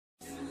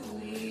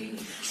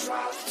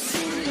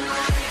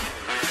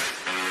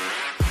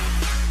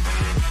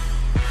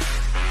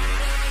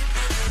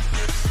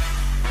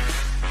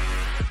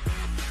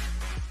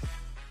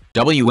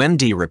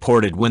WND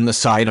reported when the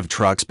sight of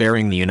trucks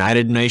bearing the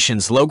United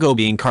Nations logo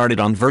being carted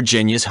on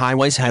Virginia's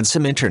highways had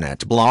some internet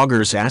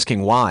bloggers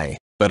asking why,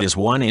 but as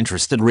one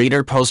interested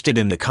reader posted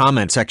in the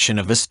comment section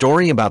of a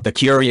story about the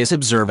curious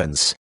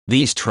observance,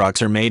 these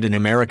trucks are made in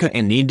America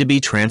and need to be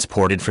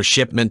transported for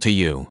shipment to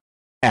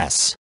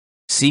U.S.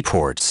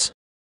 seaports.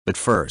 But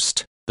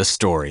first, the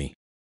story.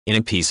 In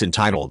a piece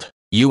entitled,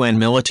 UN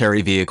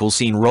Military Vehicle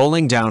Seen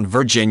Rolling Down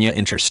Virginia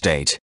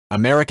Interstate,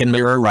 American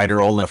Mirror writer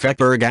Olaf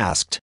Ekberg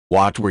asked,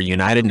 what were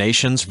United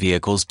Nations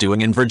vehicles doing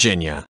in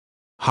Virginia?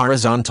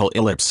 Horizontal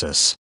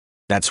ellipsis.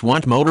 That's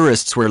what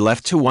motorists were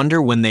left to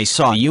wonder when they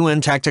saw UN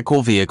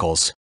tactical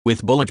vehicles,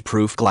 with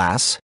bulletproof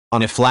glass,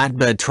 on a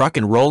flatbed truck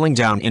and rolling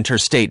down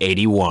Interstate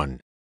 81.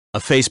 A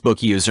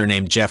Facebook user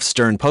named Jeff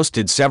Stern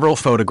posted several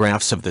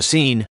photographs of the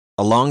scene,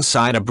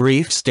 alongside a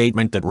brief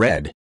statement that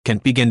read,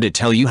 "Can't begin to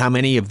tell you how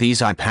many of these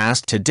I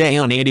passed today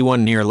on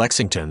 81 near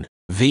Lexington,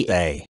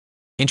 VA.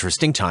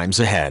 Interesting times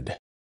ahead."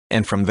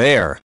 And from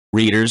there,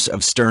 readers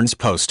of Stern's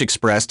post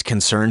expressed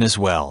concern as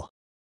well.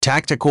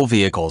 Tactical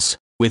vehicles,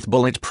 with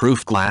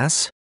bulletproof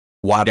glass?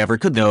 Whatever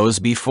could those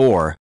be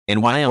for,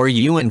 and why are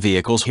UN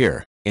vehicles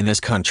here, in this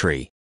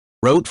country?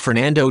 Wrote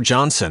Fernando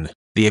Johnson,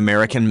 the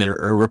American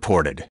Mirror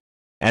reported.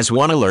 As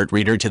one alert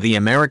reader to the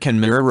American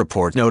Mirror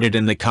report noted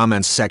in the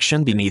comments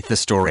section beneath the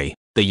story,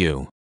 the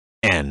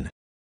UN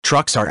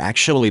trucks are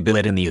actually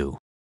built in the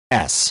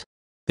U.S.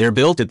 They're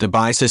built at the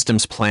Buy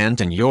Systems plant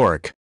in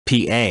York,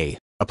 PA.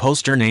 A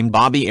poster named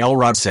Bobby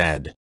Elrod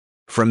said.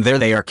 From there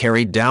they are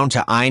carried down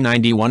to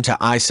I-91 to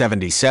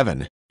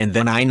I-77, and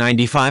then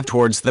I-95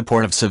 towards the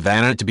port of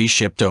Savannah to be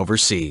shipped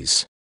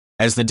overseas.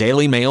 As the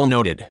Daily Mail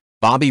noted,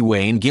 Bobby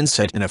Wayne Ginn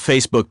said in a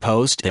Facebook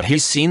post that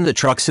he's seen the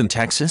trucks in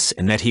Texas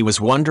and that he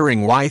was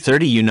wondering why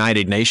 30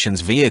 United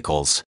Nations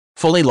vehicles,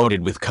 fully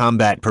loaded with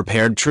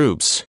combat-prepared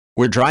troops,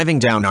 were driving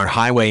down our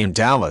highway in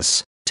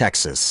Dallas,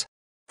 Texas.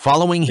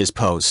 Following his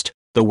post,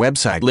 the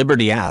website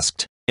Liberty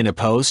asked, in a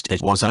post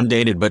that was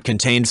undated but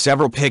contained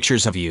several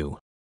pictures of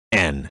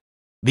UN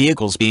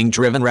vehicles being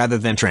driven rather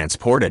than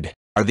transported,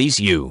 are these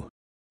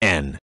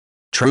UN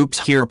troops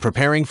here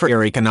preparing for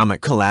our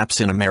economic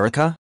collapse in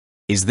America?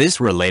 Is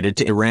this related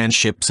to Iran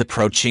ships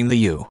approaching the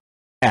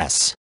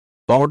U.S.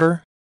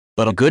 border?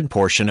 But a good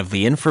portion of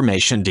the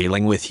information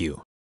dealing with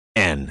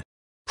UN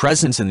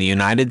presence in the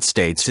United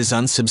States is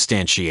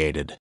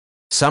unsubstantiated.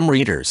 Some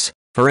readers,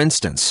 for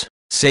instance,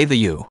 say the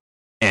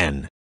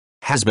UN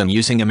has been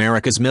using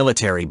America's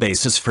military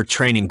bases for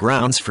training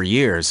grounds for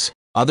years.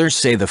 Others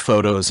say the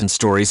photos and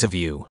stories of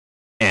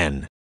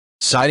UN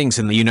sightings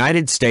in the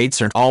United States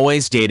aren't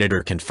always dated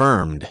or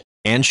confirmed,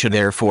 and should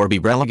therefore be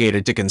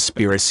relegated to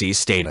conspiracy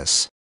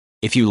status.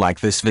 If you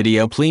like this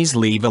video, please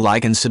leave a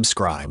like and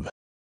subscribe.